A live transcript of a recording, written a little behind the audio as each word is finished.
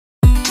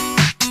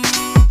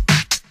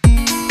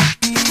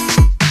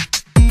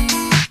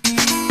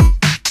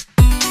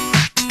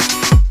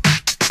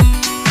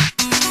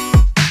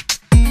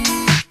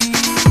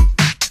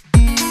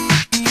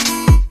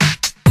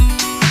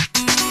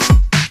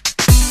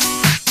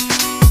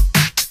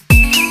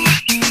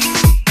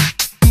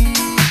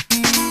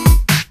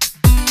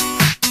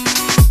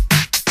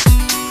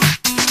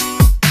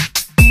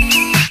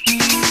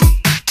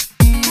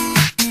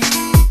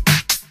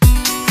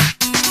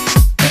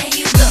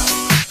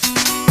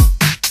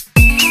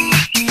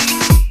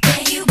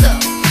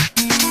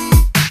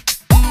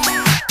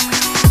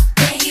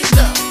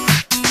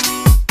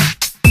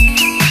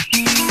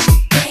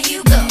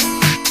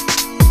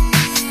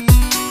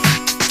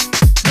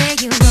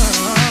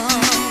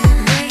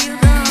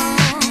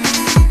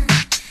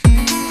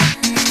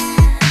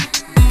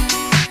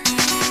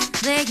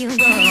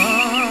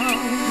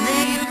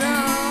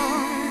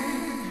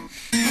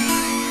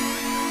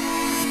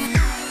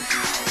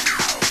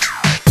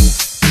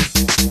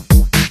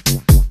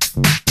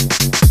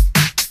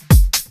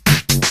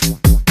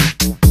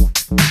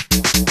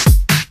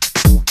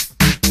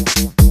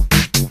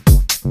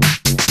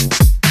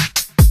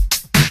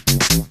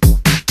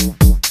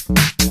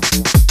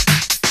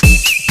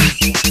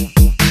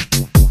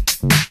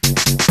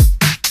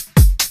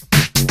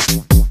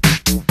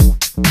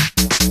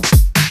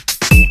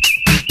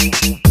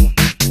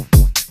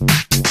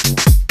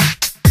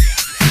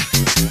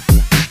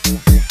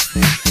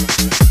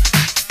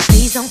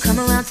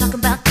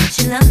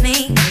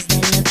me. Is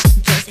that love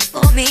just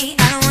for me?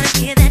 I don't wanna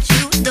hear that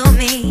you adore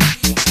me.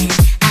 And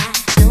I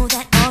know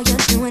that all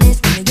you're doing is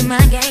playing your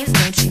mind games.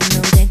 Don't you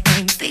know that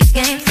game beats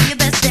games? So your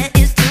best bet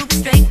is to be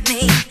straight with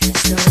me.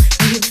 So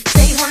you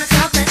say you wanna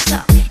talk, let's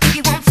talk. If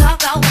you won't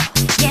talk, I'll walk.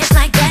 Yeah, it's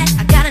like that.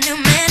 I got a new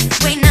man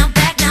waiting out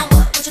back. Now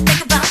what you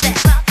think about that?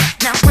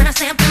 Now when I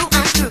say I'm through,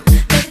 I'm through.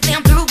 Basically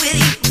I'm through with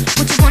you.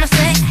 What you wanna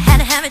say? Had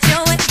to have it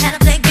your way, had to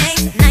play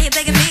games. Now you're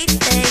begging me to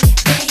stay.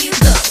 There you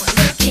go,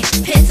 looking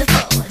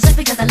pitiful, just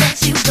because I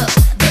let you go.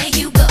 There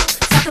you go,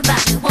 talk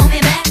about you want me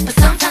back, but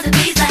sometimes it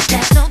beats like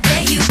that. So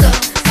there you go,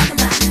 talk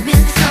about you miss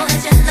me so that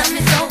you love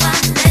me so I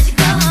let you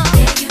go.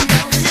 Yeah, you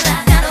know that you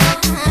like that. Oh,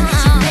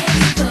 there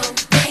you go,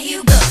 there you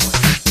go.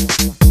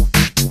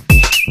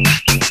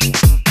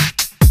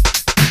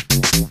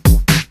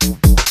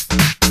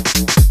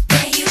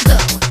 There you go.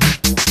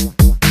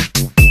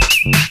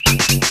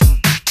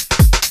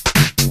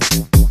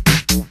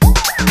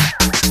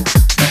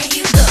 There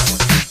you go.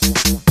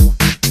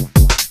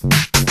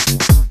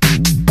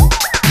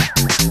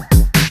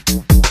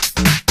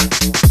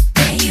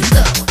 There you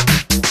go.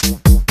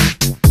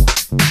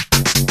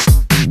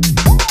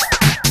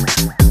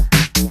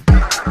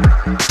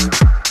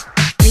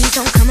 Please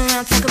don't come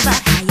around talk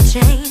about how you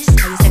changed,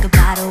 how you said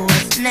goodbye to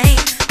what's your name.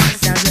 All it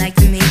sounds like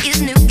to me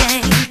is new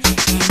game.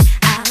 And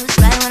I was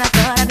right when I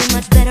thought I'd be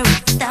much better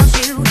off without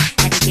you.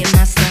 Had to get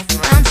myself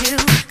around you,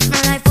 'cause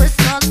my life was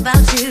all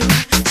about you.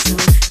 So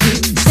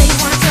you say you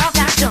wanna talk,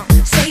 I don't.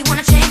 Say you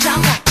wanna change, I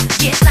won't.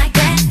 Yeah, it's like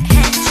that.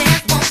 Had a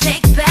chance, won't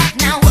take it back.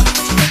 Now what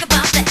you think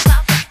about that?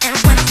 And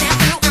when I say I'm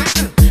through, I'm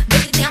through.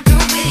 Basically I'm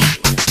through with you.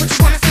 What you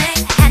wanna say?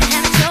 Had to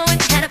have it your way,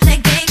 had to play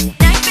games.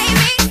 Now you made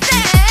me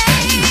stay.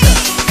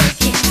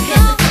 Looking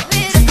pitiful,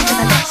 just because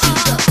I let you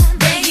go.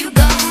 There you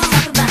go,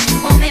 talk about you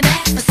want me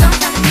back, but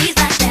sometimes it beats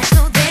like that. So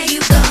there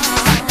you go,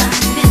 talk about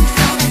you miss me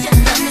so that you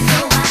love me so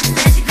I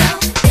let you go.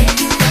 There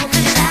you go,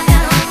 'cause you like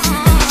that. Oh,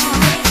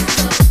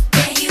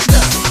 there you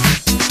go,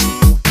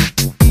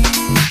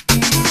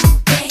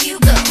 there you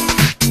go.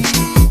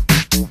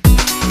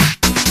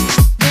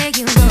 There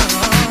you go, there you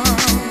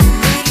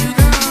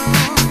go.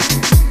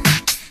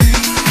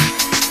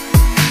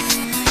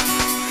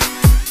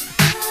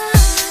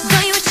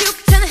 Don't you wish you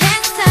could turn the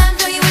hands of time?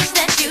 Don't you wish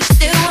that you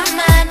still were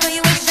mine? Don't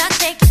you wish I'd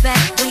take you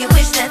back? Don't you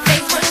wish that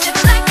things were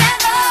simple like that?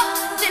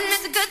 Oh, didn't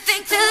miss a good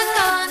thing till it's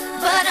gone,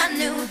 but I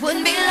knew it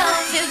wouldn't be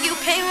long till you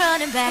came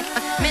running back,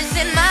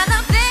 missing my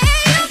love.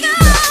 There you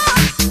go.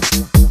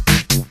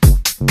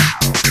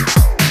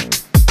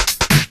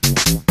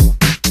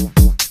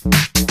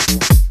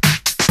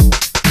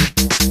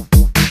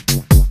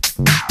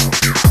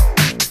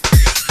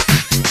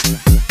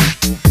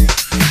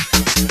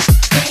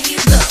 There you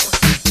go.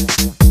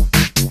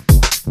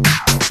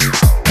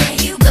 There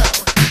you go.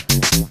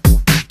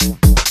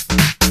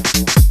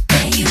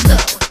 There you go.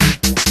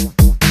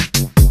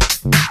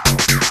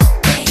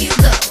 There you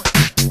go.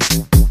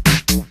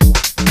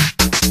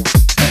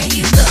 There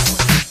you go.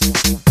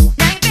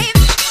 Now you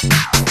baby.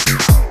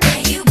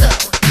 There you go.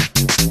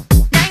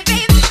 Now you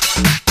baby.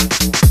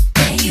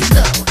 There you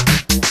go.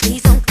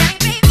 Please don't now you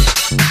baby.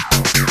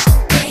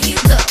 There you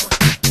go.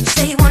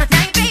 Say you wanna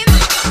now you baby.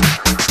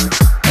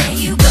 There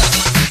you go.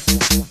 There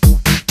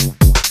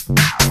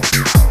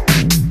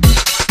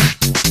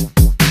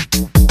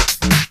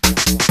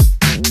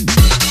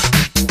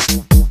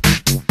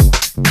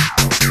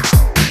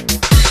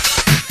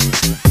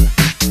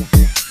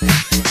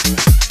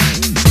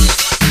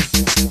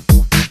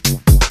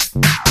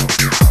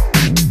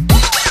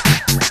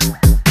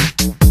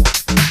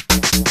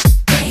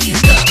you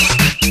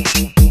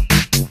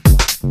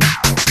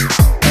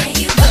go. There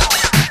you go.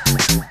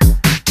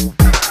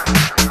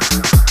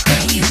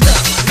 There you go.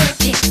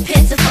 Looking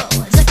pitiful,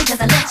 just because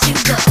I let you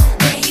go.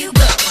 There you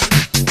go.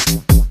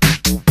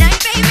 Now you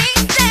made me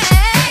stay.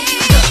 There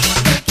you go.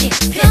 Looking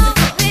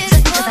pitiful,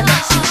 just because I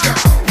let you go.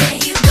 There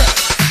you go.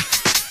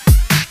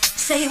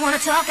 Say you wanna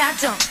talk, I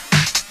don't.